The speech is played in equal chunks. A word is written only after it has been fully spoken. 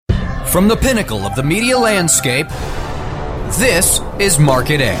From the pinnacle of the media landscape, this is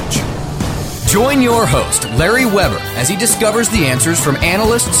Market Edge. Join your host, Larry Weber, as he discovers the answers from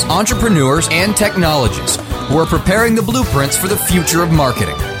analysts, entrepreneurs, and technologists who are preparing the blueprints for the future of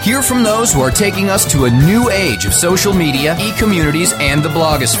marketing. Hear from those who are taking us to a new age of social media, e-communities, and the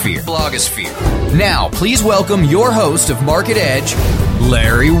blogosphere. Now, please welcome your host of Market Edge,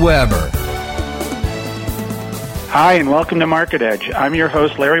 Larry Weber. Hi, and welcome to Market Edge. I'm your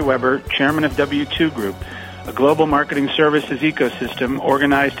host, Larry Weber, chairman of W2 Group, a global marketing services ecosystem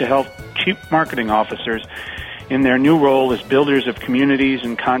organized to help chief marketing officers in their new role as builders of communities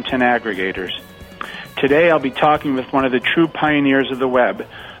and content aggregators. Today, I'll be talking with one of the true pioneers of the web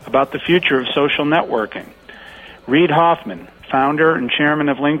about the future of social networking. Reid Hoffman, founder and chairman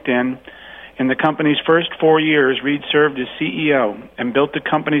of LinkedIn. In the company's first 4 years, Reid served as CEO and built the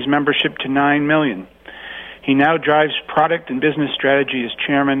company's membership to 9 million. He now drives product and business strategy as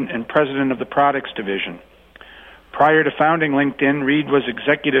chairman and president of the products division. Prior to founding LinkedIn, Reid was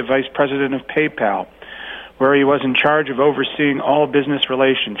executive vice president of PayPal, where he was in charge of overseeing all business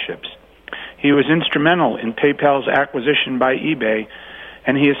relationships. He was instrumental in PayPal's acquisition by eBay,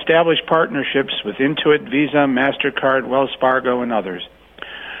 and he established partnerships with Intuit, Visa, MasterCard, Wells Fargo, and others.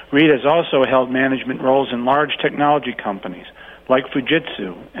 Reid has also held management roles in large technology companies like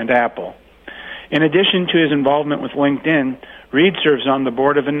Fujitsu and Apple. In addition to his involvement with LinkedIn, Reid serves on the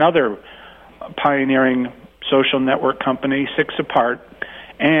board of another pioneering social network company, 6apart,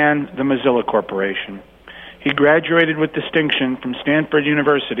 and the Mozilla Corporation. He graduated with distinction from Stanford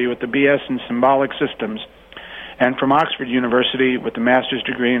University with a BS in Symbolic Systems and from Oxford University with a master's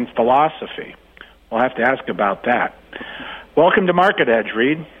degree in philosophy. We'll have to ask about that. Welcome to Market Edge,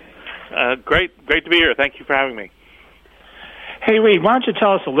 Reid. Great to be here. Thank you for having me. Hey, Reid, why don't you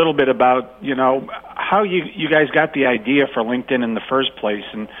tell us a little bit about, how you guys got the idea for LinkedIn in the first place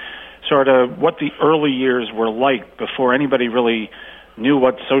and sort of what the early years were like before anybody really knew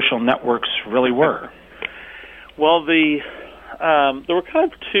what social networks really were? Well, there were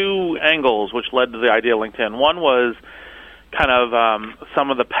kind of two angles which led to the idea of LinkedIn. One was kind of some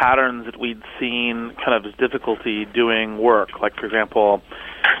of the patterns that we'd seen kind of as difficulty doing work, like, for example,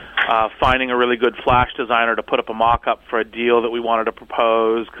 finding a really good Flash designer to put up a mock-up for a deal that we wanted to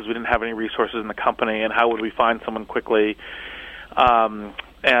propose because we didn't have any resources in the company, and how would we find someone quickly, and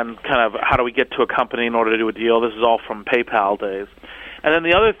kind of how do we get to a company in order to do a deal. This is all from PayPal days. And then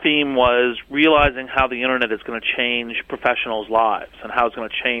the other theme was realizing how the Internet is going to change professionals' lives and how it's going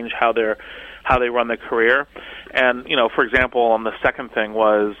to change how they run their career. And, for example, on the second thing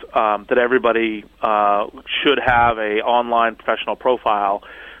was that everybody should have a online professional profile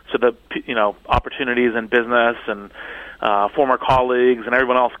so that, opportunities in business and former colleagues and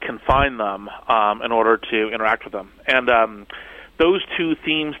everyone else can find them in order to interact with them. And those two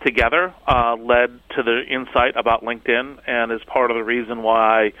themes together led to the insight about LinkedIn, and is part of the reason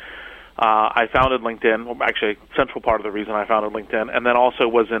why I founded LinkedIn, well, actually, central part of the reason I founded LinkedIn, and then also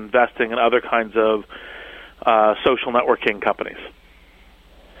was investing in other kinds of social networking companies.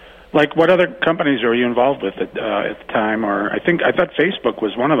 Like what other companies were you involved with at the time? Or I thought Facebook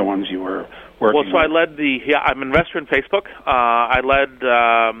was one of the ones you were working with. Well, so I'm an investor in Facebook. I led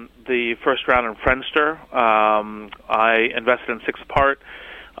the first round in Friendster. I invested in 6apart.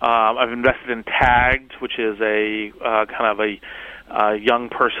 I've invested in Tagged, which is a kind of a young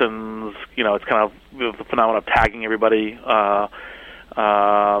person's, it's kind of the phenomenon of tagging everybody,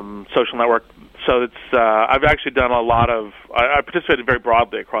 social network. So it's I've actually done a lot of. I participated very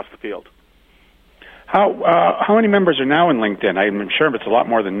broadly across the field. How many members are now in LinkedIn? I'm sure it's a lot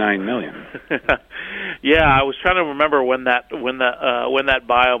more than 9 million. Yeah, I was trying to remember when that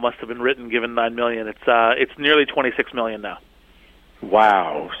bio must have been written. Given 9 million, it's nearly 26 million now.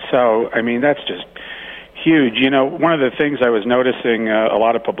 Wow. So that's just huge. One of the things I was noticing a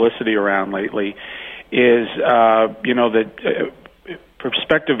lot of publicity around lately is that.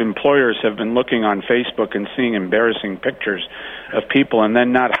 Prospective employers have been looking on Facebook and seeing embarrassing pictures of people and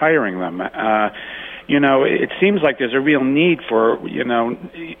then not hiring them. It seems like there's a real need for,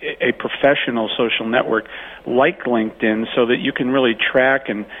 a professional social network like LinkedIn so that you can really track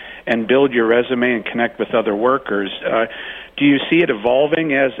and build your resume and connect with other workers. Do you see it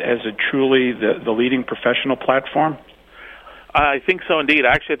evolving as a truly the leading professional platform? I think so, indeed.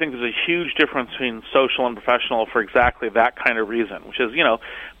 Actually, I think there's a huge difference between social and professional for exactly that kind of reason, which is,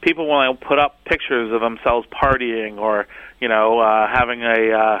 people want to put up pictures of themselves partying or, having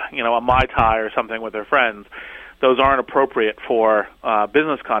a Mai Tai or something with their friends. Those aren't appropriate for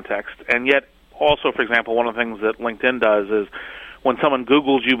business context. And yet, also, for example, one of the things that LinkedIn does is when someone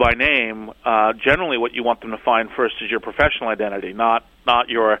Googles you by name, generally what you want them to find first is your professional identity, not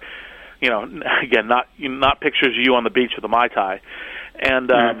your again, not pictures of you on the beach with a Mai Tai, and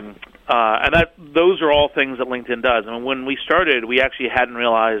that those are all things that LinkedIn does. I mean, when we started, we actually hadn't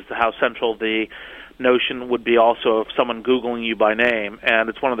realized how central the notion would be also of someone Googling you by name, and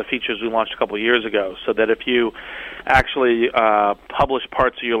it's one of the features we launched a couple of years ago, so that if you actually publish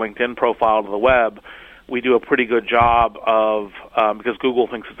parts of your LinkedIn profile to the web, we do a pretty good job of, because Google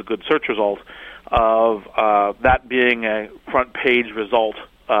thinks it's a good search result, of that being a front page result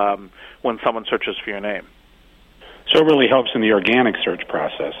when someone searches for your name. So it really helps in the organic search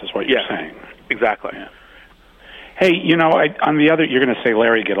process, is what you're saying. Exactly. Yeah. Hey, on the other, you're going to say,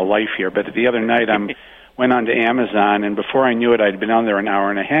 Larry, get a life here, but the other night went on to Amazon, and before I knew it, I'd been on there an hour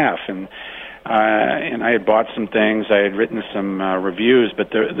and a half, and I had bought some things, I had written some reviews,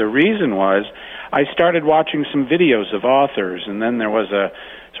 but the reason was I started watching some videos of authors, and then there was a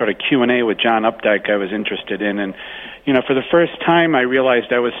sort of Q&A with John Updike I was interested in, and for the first time I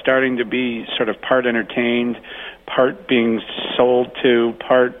realized I was starting to be sort of part entertained, part being sold to,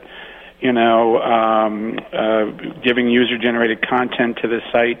 part giving user-generated content to the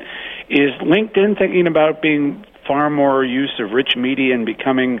site. Is LinkedIn thinking about being far more use of rich media and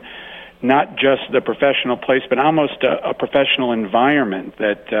becoming not just the professional place, but almost a professional environment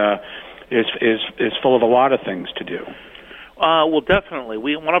that is full of a lot of things to do? Well, definitely.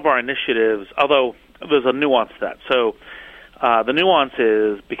 One of our initiatives, although there's a nuance to that. So the nuance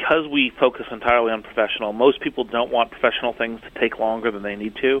is because we focus entirely on professional, most people don't want professional things to take longer than they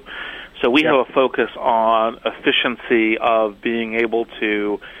need to. So we have a focus on efficiency of being able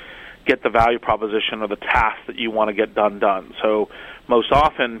to get the value proposition or the task that you want to get done. So most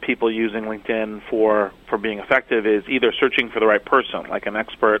often people using LinkedIn for being effective is either searching for the right person, like an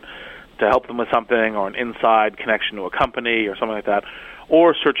expert to help them with something, or an inside connection to a company or something like that,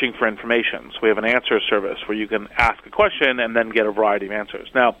 or searching for information. So we have an answer service where you can ask a question and then get a variety of answers.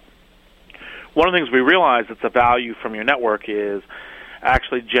 Now, one of the things we realize that's a value from your network is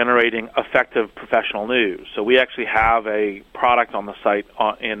actually generating effective professional news. So we actually have a product on the site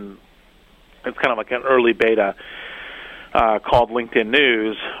it's kind of like an early beta called LinkedIn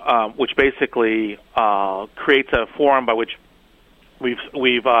News, which basically creates a forum by which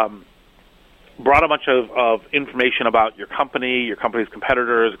we've brought a bunch of information about your company's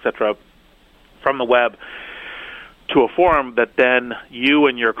competitors, etc., from the web to a forum that then you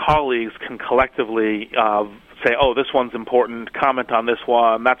and your colleagues can collectively say, oh, this one's important, comment on this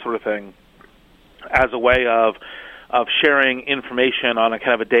one, that sort of thing, as a way of sharing information on a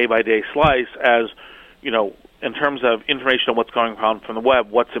kind of a day-by-day slice as, in terms of information on what's going on from the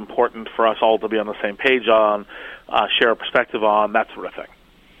web, what's important for us all to be on the same page on, share a perspective on, that sort of thing.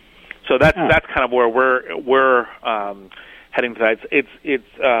 So that's kind of where we're heading to that. It's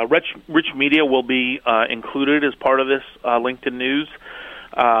rich media will be included as part of this LinkedIn News,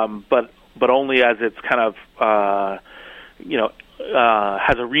 but only as it's kind of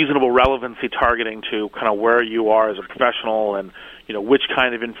has a reasonable relevancy targeting to kind of where you are as a professional and which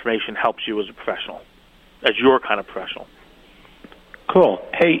kind of information helps you as a professional, as your kind of professional. Cool.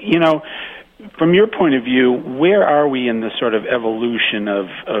 Hey, from your point of view, where are we in the sort of evolution of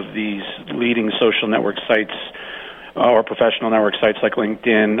these leading social network sites or professional network sites like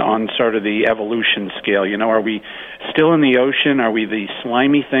LinkedIn on sort of the evolution scale? Are we still in the ocean? Are we the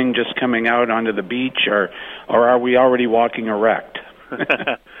slimy thing just coming out onto the beach, or are we already walking erect?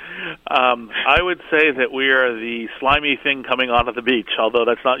 I would say that we are the slimy thing coming onto the beach, although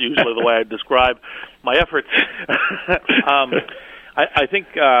that's not usually the way I describe my efforts.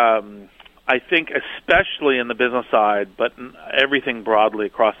 I think especially in the business side, but everything broadly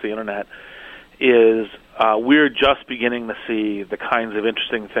across the Internet, is we're just beginning to see the kinds of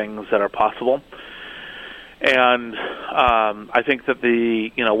interesting things that are possible. And I think that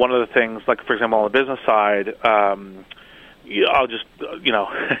one of the things, like for example on the business side, I'll just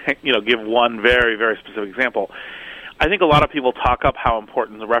give one very, very specific example. I think a lot of people talk up how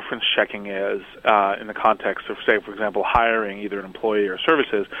important the reference checking is in the context of, say, for example, hiring either an employee or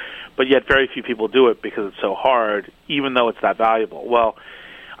services, but yet very few people do it because it's so hard, even though it's that valuable. Well,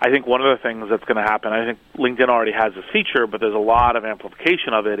 I think one of the things that's going to happen, I think LinkedIn already has this feature, but there's a lot of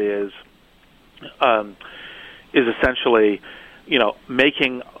amplification of it, is essentially,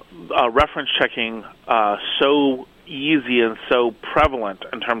 making reference checking so easy and so prevalent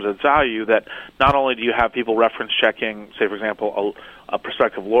in terms of its value that not only do you have people reference checking, say, for example, a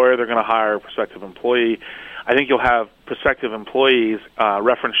prospective lawyer they're going to hire, a prospective employee, I think you'll have prospective employees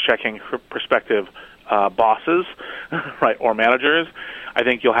reference checking prospective bosses, right, or managers. I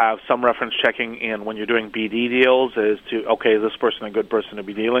think you'll have some reference checking in when you're doing BD deals as to, okay, is this person a good person to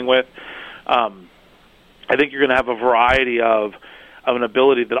be dealing with? I think you're going to have a variety of of an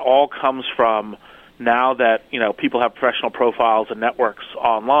ability that all comes from now that people have professional profiles and networks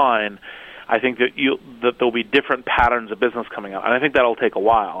online. I think that there'll be different patterns of business coming out, and I think that'll take a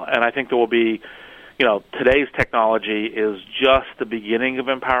while. And I think there will be, today's technology is just the beginning of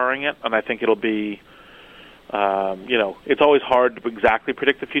empowering it, and I think it'll be, it's always hard to exactly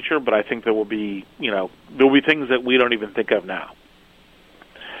predict the future, but I think there will be things that we don't even think of now.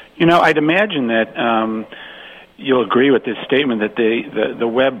 I'd imagine that you'll agree with this statement that the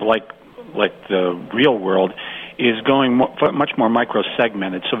web, like the real world, is going much more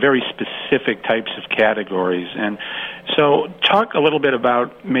micro-segmented, so very specific types of categories. And so talk a little bit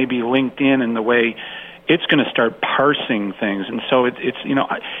about maybe LinkedIn and the way it's going to start parsing things. And so it's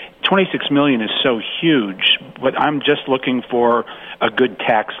 26 million is so huge, but I'm just looking for a good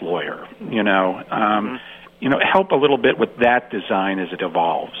tax lawyer, help a little bit with that design as it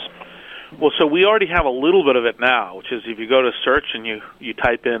evolves. Well, so we already have a little bit of it now, which is if you go to search and you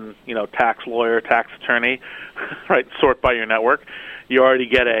type in, tax lawyer, tax attorney, right, sort by your network, you already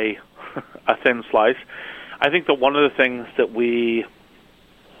get a thin slice. I think that one of the things that we're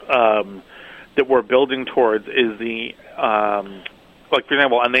building towards is the, like for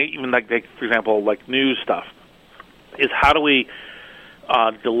example, and they even for example, like news stuff, is how do we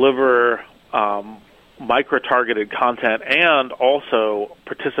deliver micro-targeted content and also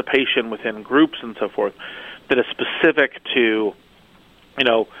participation within groups and so forth that is specific to,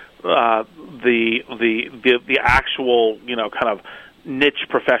 the actual, kind of niche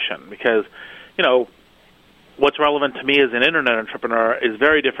profession. Because, what's relevant to me as an internet entrepreneur is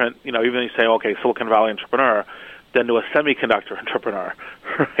very different, even you say, okay, Silicon Valley entrepreneur, than to a semiconductor entrepreneur,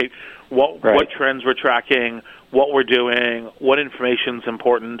 right? What trends we're tracking, what we're doing, what information's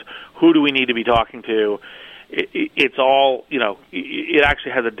important, who do we need to be talking to. It's all, it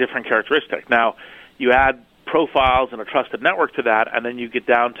actually has a different characteristic. Now, you add profiles and a trusted network to that, and then you get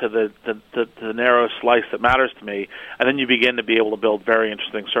down to the narrow slice that matters to me, and then you begin to be able to build very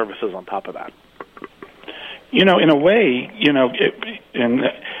interesting services on top of that. In a way, and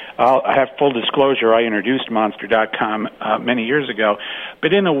I'll have full disclosure, I introduced Monster.com many years ago,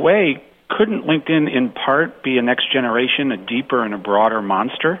 but in a way, couldn't LinkedIn in part be a next generation, a deeper and a broader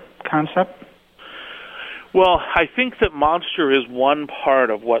Monster concept? Well, I think that Monster is one part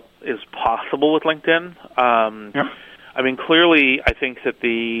of what is possible with LinkedIn. Yep. I mean, clearly, I think that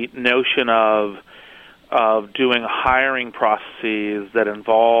the notion of doing hiring processes that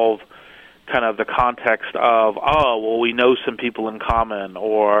involve kind of the context of, we know some people in common,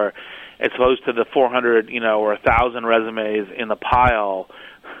 or as opposed to the 400, or 1,000 resumes in the pile,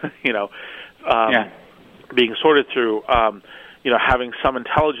 being sorted through, having some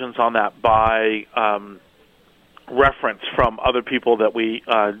intelligence on that by reference from other people that we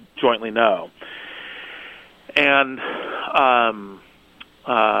jointly know. And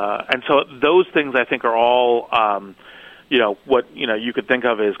so those things I think are all, what you could think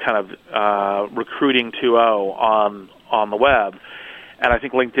of as kind of recruiting 2.0 on the web, and I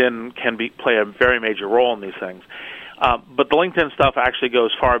think LinkedIn can play a very major role in these things. But the LinkedIn stuff actually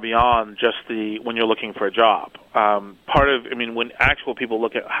goes far beyond just when you're looking for a job. When actual people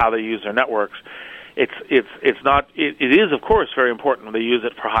look at how they use their networks, it is of course very important when they use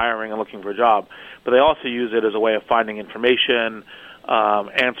it for hiring and looking for a job, but they also use it as a way of finding information,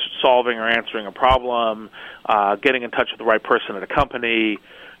 solving or answering a problem, getting in touch with the right person at a company.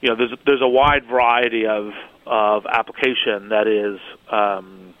 There's a wide variety of application that is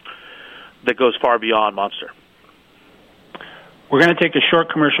that goes far beyond Monster. We're going to take a short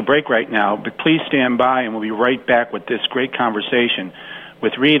commercial break right now, but please stand by, and we'll be right back with this great conversation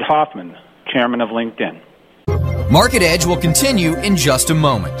with Reid Hoffman, chairman of LinkedIn. Market Edge will continue in just a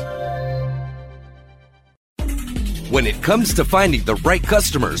moment. When it comes to finding the right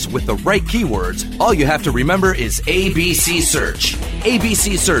customers with the right keywords, all you have to remember is ABC Search.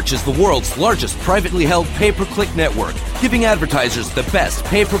 ABC Search is the world's largest privately held pay-per-click network, giving advertisers the best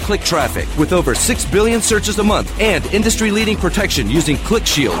pay-per-click traffic with over 6 billion searches a month and industry-leading protection using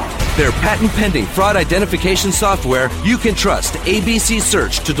ClickShield. Their patent-pending fraud identification software, you can trust ABC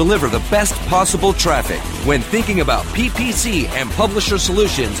Search to deliver the best possible traffic. When thinking about PPC and publisher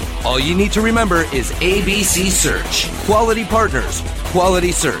solutions, all you need to remember is ABC Search. Quality partners,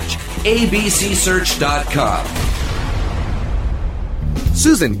 quality search. abcsearch.com.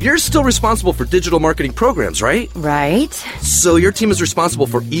 Susan, you're still responsible for digital marketing programs, right? Right. So your team is responsible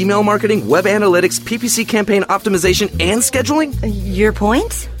for email marketing, web analytics, PPC campaign optimization, and scheduling? Your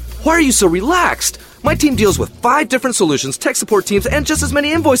point? Why are you so relaxed? My team deals with 5 different solutions, tech support teams, and just as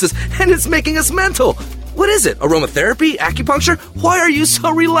many invoices, and it's making us mental. What is it? Aromatherapy? Acupuncture? Why are you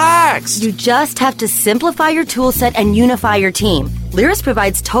so relaxed? You just have to simplify your tool set and unify your team. Lyris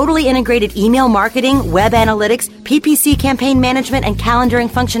provides totally integrated email marketing, web analytics, PPC campaign management, and calendaring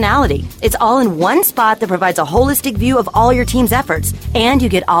functionality. It's all in one spot that provides a holistic view of all your team's efforts. And you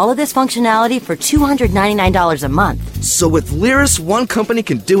get all of this functionality for $299 a month. So with Lyris, one company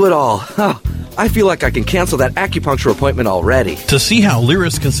can do it all. I feel like I can cancel that acupuncture appointment already. To see how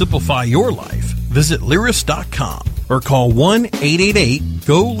Lyris can simplify your life, visit Lyris.com or call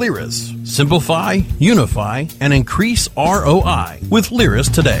 1-888-GO-LYRIS. Simplify, unify, and increase ROI with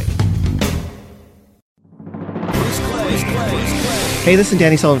Lyris today. Hey, this is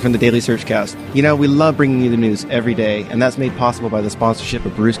Danny Sullivan from the Daily Searchcast. You know, we love bringing you the news every day, and that's made possible by the sponsorship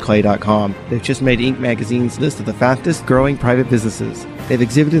of BruceClay.com. They've just made Inc. magazine's list of the fastest growing private businesses. They've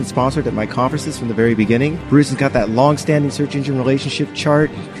exhibited and sponsored at my conferences from the very beginning. Bruce has got that long-standing search engine relationship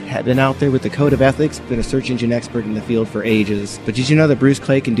chart, had been out there with the code of ethics, been a search engine expert in the field for ages. But did you know that Bruce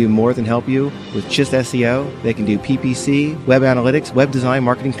Clay can do more than help you with just SEO? They can do PPC, web analytics, web design,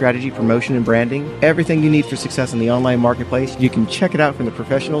 marketing strategy, promotion, and branding. Everything you need for success in the online marketplace. You can check it out from the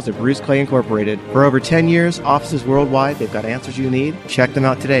professionals at Bruce Clay Incorporated. For over 10 years, offices worldwide, they've got answers you need. Check them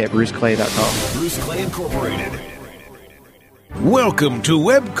out today at BruceClay.com. Bruce Clay Incorporated. Welcome to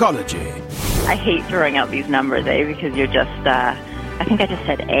Webcology. I hate throwing out these numbers, because you're just, I think I just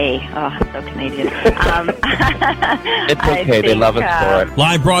said A. Oh, I'm so Canadian. It's okay, they love us for it.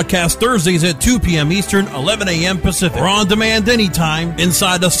 Live broadcast Thursdays at 2 p.m. Eastern, 11 a.m. Pacific. Or on demand anytime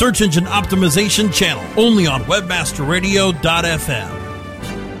inside the Search Engine Optimization channel. Only on WebmasterRadio.fm.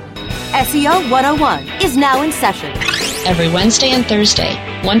 SEO 101 is now in session. Every Wednesday and Thursday,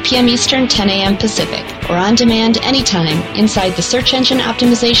 1 p.m. Eastern, 10 a.m. Pacific, or on demand anytime inside the Search Engine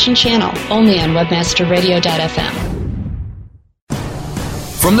Optimization channel, only on WebmasterRadio.fm.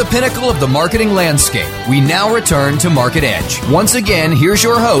 From the pinnacle of the marketing landscape, we now return to Market Edge. Once again, here's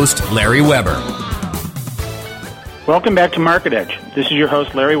your host, Larry Weber. Welcome back to Market Edge. This is your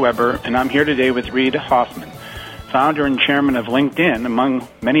host, Larry Weber, and I'm here today with Reid Hoffman, founder and chairman of LinkedIn, among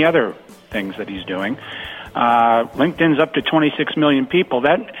many other things that he's doing. LinkedIn's up to 26 million people.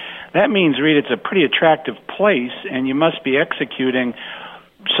 That means, Reid, it's a pretty attractive place, and you must be executing.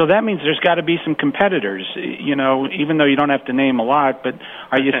 So that means there's got to be some competitors, you know, even though you don't have to name a lot. But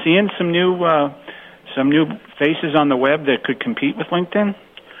are you seeing some new faces on the web that could compete with LinkedIn?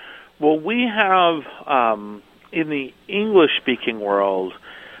 Well, we have, in the English-speaking world,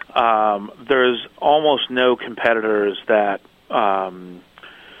 there's almost no competitors that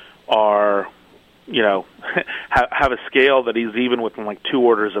are, you know, have a scale that is even within like 2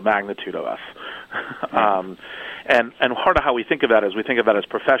 orders of magnitude of us. And part of how we think of that is we think of that as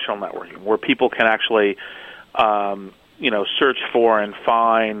professional networking, where people can actually, search for and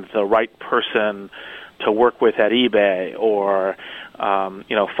find the right person to work with at eBay, or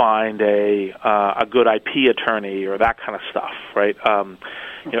find a good IP attorney, or that kind of stuff, right?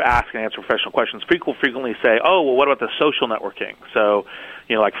 Ask and answer professional questions. People frequently say, "Oh, well, what about the social networking?" So,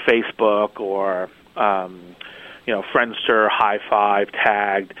 like Facebook or Friendster, High Five,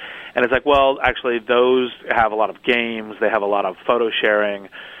 Tagged. And it's like, well, actually, those have a lot of games. They have a lot of photo sharing.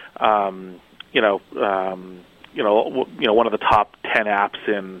 One of the top 10 apps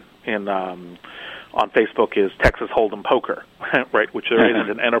on Facebook is Texas Hold'em Poker, right? Which there is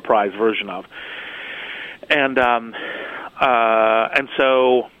an enterprise version of. And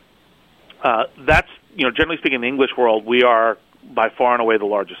so that's, generally speaking, in the English world, we are by far and away the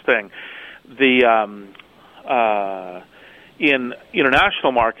largest thing. In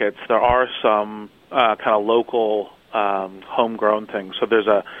international markets, there are some kind of local homegrown things. So there's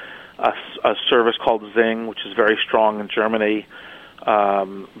a service called Zing, which is very strong in Germany.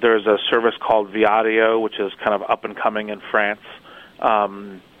 There's a service called Viadio, which is kind of up and coming in France.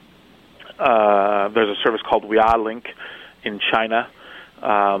 There's a service called Wealink in China.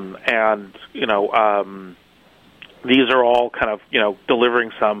 These are all kind of,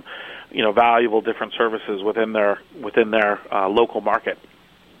 delivering some valuable different services within their local market.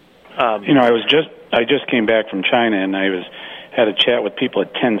 I just came back from China, and had a chat with people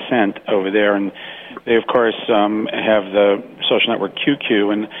at Tencent over there, and they of course have the social network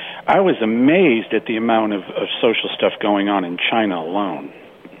QQ, and I was amazed at the amount of social stuff going on in China alone.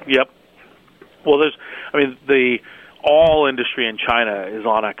 Yep. Well, the all industry in China is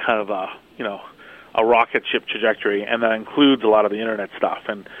on a kind of a rocket ship trajectory, and that includes a lot of the internet stuff.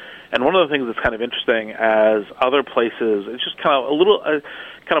 And one of the things that's kind of interesting, as other places, it's just kind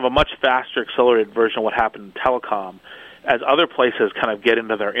of a much faster, accelerated version of what happened in telecom. As other places kind of get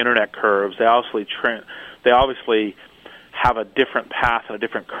into their internet curves, they obviously have a different path and a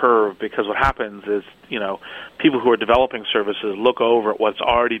different curve, because what happens is, people who are developing services look over at what's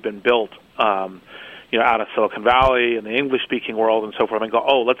already been built, out of Silicon Valley and the English-speaking world and so forth, and go,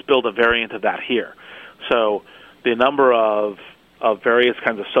 oh, let's build a variant of that here. So the number of various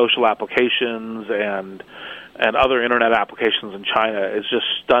kinds of social applications and other internet applications in China is just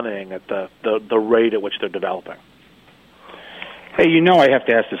stunning at the rate at which they're developing. Hey, I have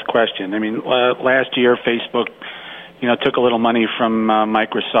to ask this question. I mean, last year Facebook, took a little money from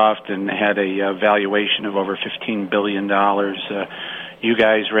Microsoft and had a valuation of over $15 billion. You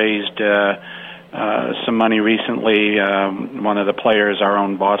guys raised some money recently. One of the players, our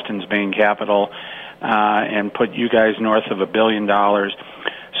own Boston's Bain Capital, and put you guys north of $1 billion.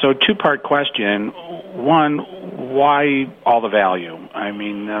 So, two-part question. One, why all the value? I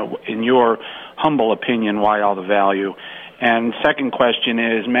mean, in your humble opinion, why all the value? And second question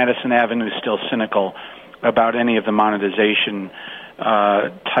is, Madison Avenue is still cynical about any of the monetization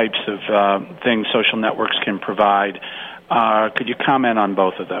types of things social networks can provide. Could you comment on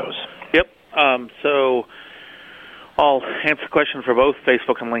both of those? Yep. So I'll answer the question for both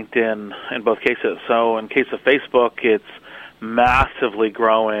Facebook and LinkedIn in both cases. So in case of Facebook, it's massively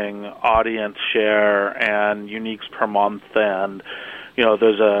growing audience share and uniques per month, and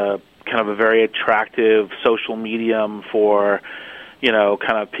there's a kind of a very attractive social medium for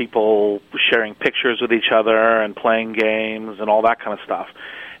kind of people sharing pictures with each other and playing games and all that kind of stuff.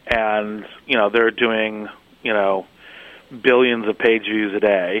 And they're doing billions of page views a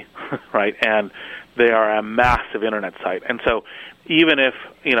day, right? And they are a massive internet site. And so even if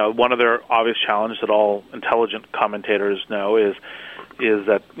one of their obvious challenges that all intelligent commentators know is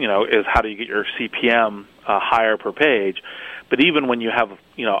that is how do you get your CPM higher per page. But even when you have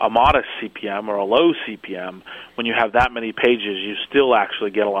a modest CPM or a low CPM, when you have that many pages, you still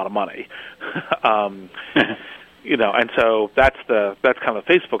actually get a lot of money. And so that's kind of the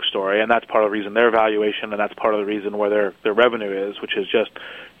Facebook story, and that's part of the reason their valuation, and that's part of the reason where their revenue is, which is just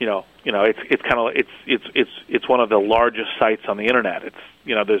it's one of the largest sites on the internet. It's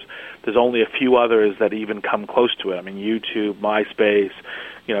there's only a few others that even come close to it. I mean, YouTube, MySpace,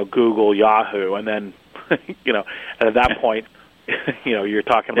 Google, Yahoo, and then and at that point, you're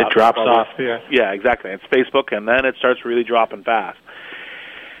talking about it drops off. Yeah, exactly. It's Facebook, and then it starts really dropping fast.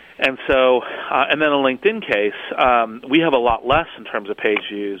 And so, and then in the LinkedIn case, we have a lot less in terms of page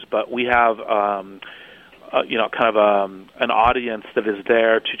views, but we have, an audience that is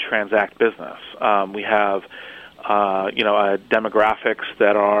there to transact business. We have, demographics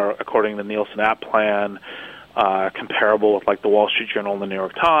that are, according to the Nielsen App Plan, comparable with like the Wall Street Journal and the New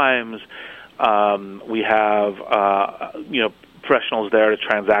York Times. We have, professionals there to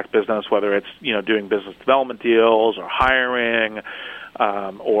transact business, whether it's, doing business development deals or hiring,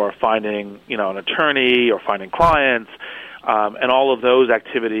 or finding, an attorney or finding clients, and all of those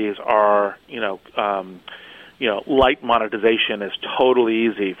activities are, light monetization is totally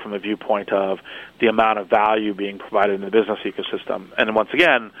easy from the viewpoint of the amount of value being provided in the business ecosystem. And once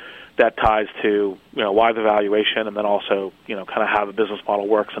again, that ties to, why the valuation, and then also, kind of how the business model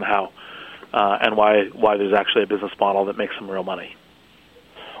works and how, and why there's actually a business model that makes some real money.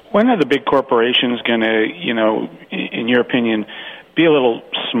 When are the big corporations going to, in your opinion, be a little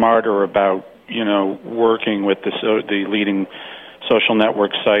smarter about, working with the leading social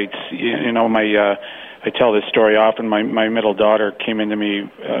network sites? I tell this story often. My middle daughter came into me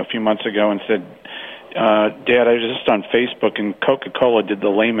a few months ago and said, Dad, I was just on Facebook, and Coca-Cola did the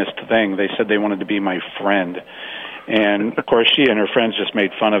lamest thing. They said they wanted to be my friend. And, of course, she and her friends just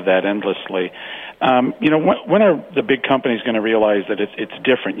made fun of that endlessly. When are the big companies going to realize that it's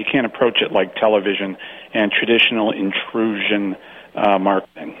different? You can't approach it like television and traditional intrusion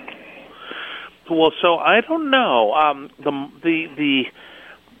marketing. Well, so I don't know. They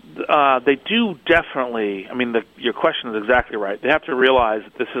do definitely. I mean, your question is exactly right. They have to realize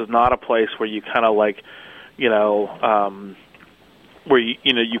that this is not a place where you kind of like, where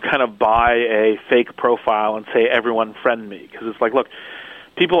you kind of buy a fake profile and say, everyone friend me. Because it's like, look,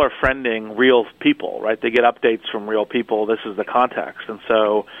 people are friending real people, right? They get updates from real people. This is the context. And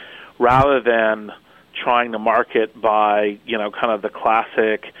so rather than trying to market by, kind of the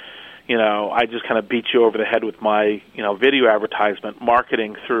classic, I just kind of beat you over the head with my, video advertisement,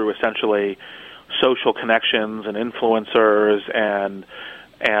 marketing through essentially social connections and influencers and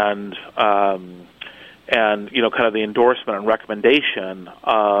kind of the endorsement and recommendation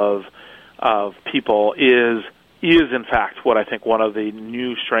of people is in fact what I think one of the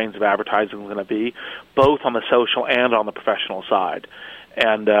new strains of advertising is going to be, both on the social and on the professional side.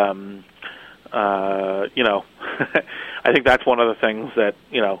 And I think that's one of the things that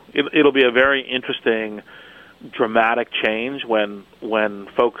it'll be a very interesting dramatic change when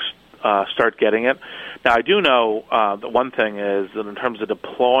folks start getting it. Now, I do know that one thing is that in terms of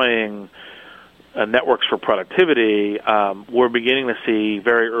deploying networks for productivity, we're beginning to see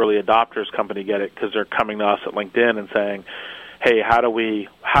very early adopters company get it because they're coming to us at LinkedIn and saying, hey, how do we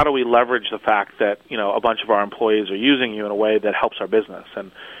leverage the fact that, a bunch of our employees are using you in a way that helps our business?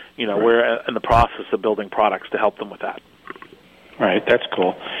 And, we're in the process of building products to help them with that. Right, that's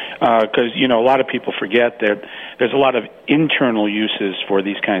cool. Because, a lot of people forget that there's a lot of internal uses for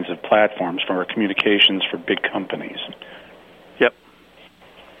these kinds of platforms for communications for big companies. Yep.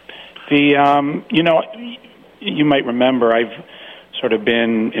 You might remember I've sort of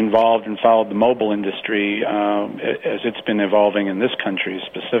been involved and followed the mobile industry as it's been evolving in this country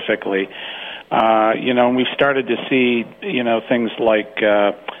specifically. And we've started to see, things like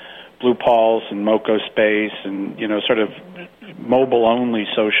Blue Pulse and Moco Space and, sort of mobile-only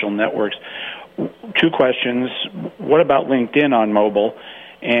social networks. 2 questions. What about LinkedIn on mobile?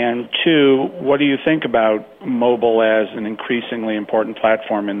 And 2, what do you think about mobile as an increasingly important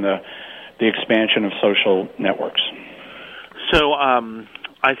platform in the expansion of social networks? So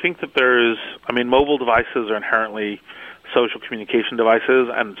I think that mobile devices are inherently social communication devices,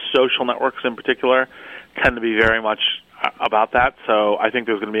 and social networks in particular tend to be very much about that. So I think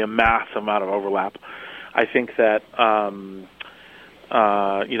there's going to be a massive amount of overlap. I think that, for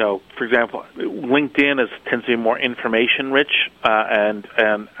example, LinkedIn tends to be more information-rich and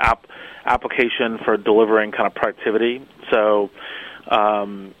application for delivering kind of productivity. So,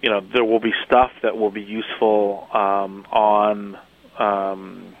 there will be stuff that will be useful on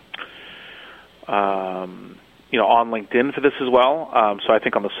LinkedIn for this as well. So I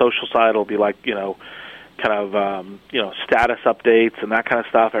think on the social side, it'll be like, status updates and that kind of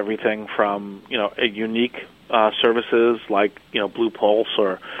stuff, everything from, a unique services like, Blue Pulse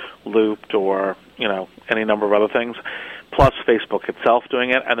or Looped or, any number of other things, plus Facebook itself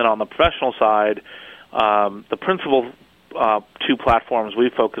doing it. And then on the professional side, the principal 2 platforms we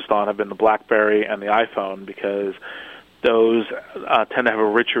focused on have been the BlackBerry and the iPhone because those tend to have a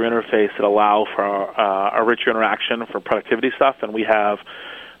richer interface that allow for a richer interaction for productivity stuff, and we have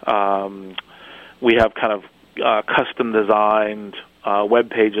kind of custom designed web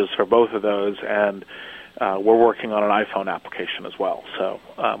pages for both of those, and we're working on an iPhone application as well. So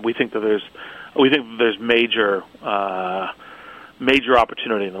we think that there's major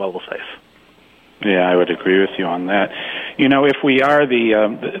opportunity in the mobile space. Yeah, I would agree with you on that. If we are if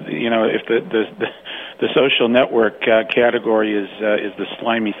the social network category is the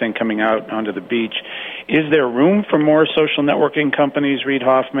slimy thing coming out onto the beach, is there room for more social networking companies, Reid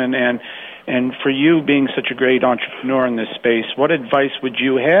Hoffman? And for you being such a great entrepreneur in this space, what advice would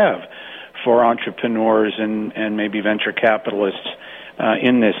you have for entrepreneurs and maybe venture capitalists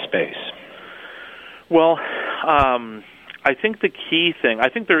in this space? Well, I think the key thing, I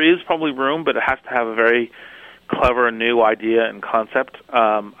think there is probably room, but it has to have a very clever new idea and concept.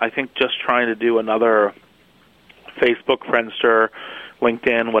 I think just trying to do another Facebook, Friendster,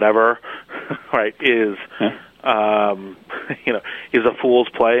 LinkedIn, whatever, right, is a fool's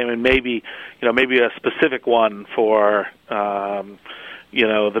play. I mean, maybe a specific one for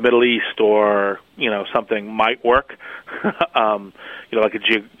the Middle East or something might work. Like a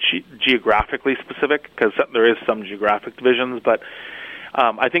geographically specific, because there is some geographic divisions, but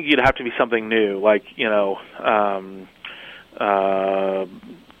I think you'd have to be something new, like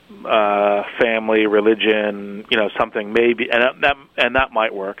family, religion, something maybe, and that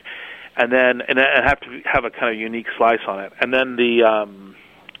might work, and have to have a kind of unique slice on it, and then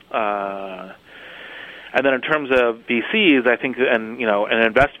and then in terms of VCs, I think, and an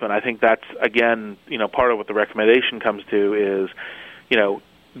investment, I think that's again, part of what the recommendation comes to is,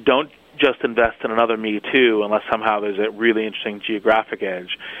 don't just invest in another Me Too unless somehow there's a really interesting geographic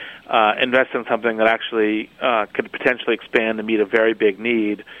edge. Invest in something that actually could potentially expand to meet a very big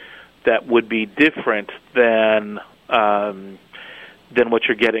need that would be different than what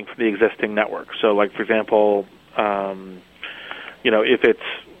you're getting from the existing network. So, like for example, if it's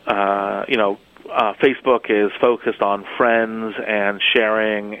Facebook is focused on friends and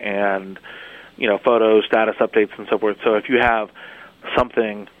sharing and photos, status updates, and so forth. So if you have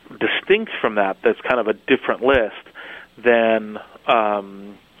something distinct from that that's kind of a different list, then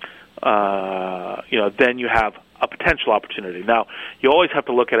then you have a potential opportunity. Now, you always have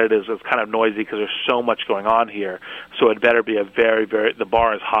to look at it as kind of noisy because there's so much going on here. So it better be the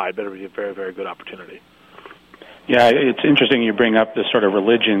bar is high. It better be a very, very good opportunity. Yeah, it's interesting you bring up this sort of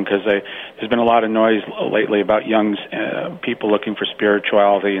religion because there's been a lot of noise lately about young people looking for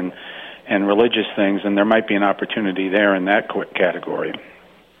spirituality and religious things, and there might be an opportunity there in that category.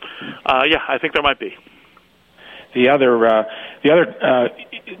 Yeah, I think there might be. The other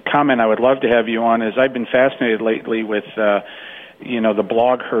comment I would love to have you on is I've been fascinated lately with the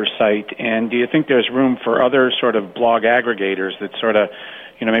BlogHer site, and do you think there's room for other sort of blog aggregators that sort of,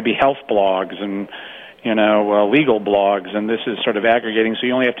 maybe health blogs and legal blogs, and this is sort of aggregating, so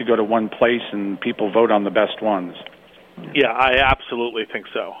you only have to go to one place and people vote on the best ones? Yeah, I absolutely think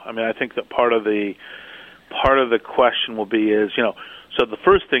so. I mean, I think that part of the question will be is, so the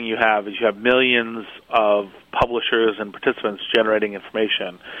first thing you have millions of publishers and participants generating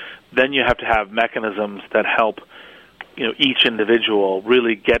information. Then you have to have mechanisms that help, each individual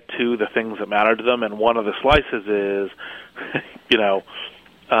really get to the things that matter to them. And one of the slices is,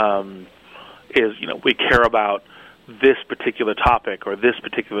 we care about this particular topic or this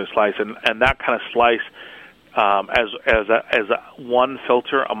particular slice, and that kind of slice as one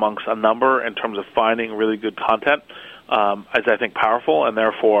filter amongst a number in terms of finding really good content. As I think powerful, and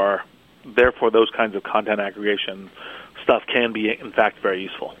therefore those kinds of content aggregation stuff can be, in fact, very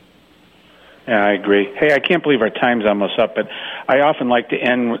useful. Yeah, I agree. Hey, I can't believe our time's almost up, but I often like to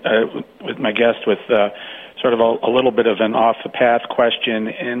end with my guest with sort of a little bit of an off-the-path question,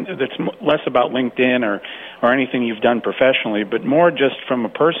 and that's less about LinkedIn or anything you've done professionally, but more just from a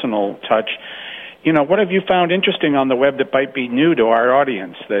personal touch. What have you found interesting on the web that might be new to our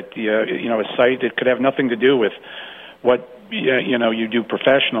audience, that, a site that could have nothing to do with what you do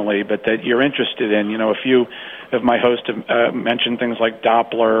professionally, but that you're interested in? A few of my hosts have mentioned things like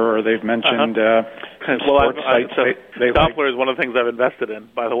Doppler, or they've mentioned sports sites. Doppler is one of the things I've invested in,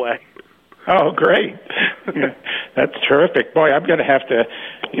 by the way. Oh, great! That's terrific. Boy, I'm going to have to,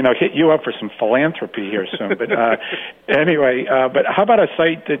 hit you up for some philanthropy here soon. But anyway, but how about a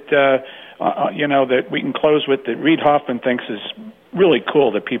site that that we can close with that Reid Hoffman thinks is really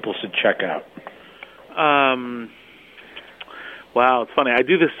cool that people should check out? Wow, it's funny. I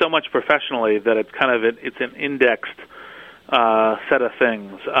do this so much professionally that it's kind of it's an indexed set of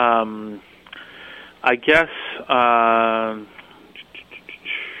things. I guess.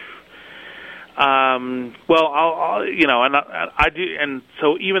 Well, I'll and I do, and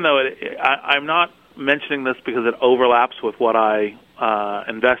so even though I'm not mentioning this because it overlaps with what I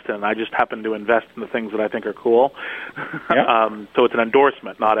invest in, I just happen to invest in the things that I think are cool. Yep. So it's an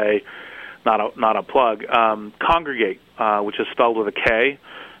endorsement, not a plug. Congregate, which is spelled with a K,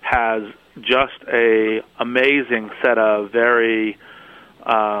 has just a amazing set of very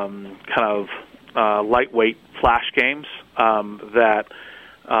lightweight flash games that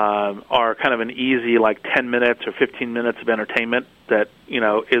are kind of an easy 10 minutes or 15 minutes of entertainment that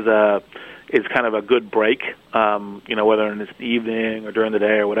is kind of a good break, whether it's the evening or during the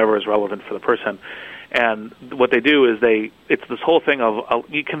day or whatever is relevant for the person. And what they do is it's this whole thing of,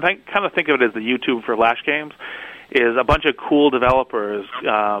 you can kind of think of it as the YouTube for flash games, is a bunch of cool developers,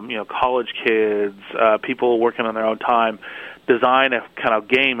 college kids, people working on their own time, design a kind of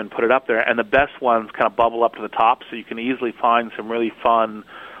game and put it up there, and the best ones kind of bubble up to the top, so you can easily find some really fun,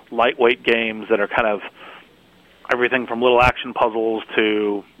 lightweight games that are kind of everything from little action puzzles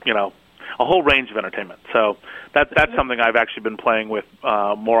to, a whole range of entertainment. So that's something I've actually been playing with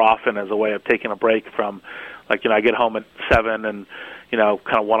more often as a way of taking a break from, I get home at 7 and,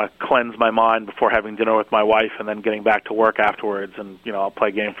 kind of want to cleanse my mind before having dinner with my wife and then getting back to work afterwards, and, I'll play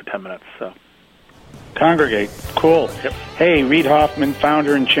a game for 10 minutes, so. Congregate. Cool. Yep. Hey, Reid Hoffman,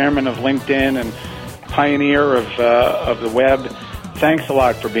 founder and chairman of LinkedIn and pioneer of the web. Thanks a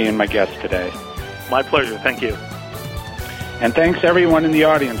lot for being my guest today. My pleasure. Thank you. And thanks everyone in the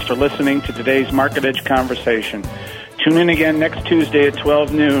audience for listening to today's Market Edge conversation. Tune in again next Tuesday at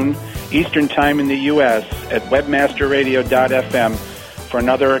 12 noon Eastern Time in the U.S. at webmasterradio.fm for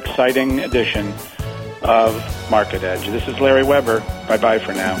another exciting edition of Market Edge. This is Larry Weber. Bye-bye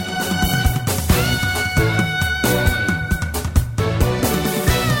for now.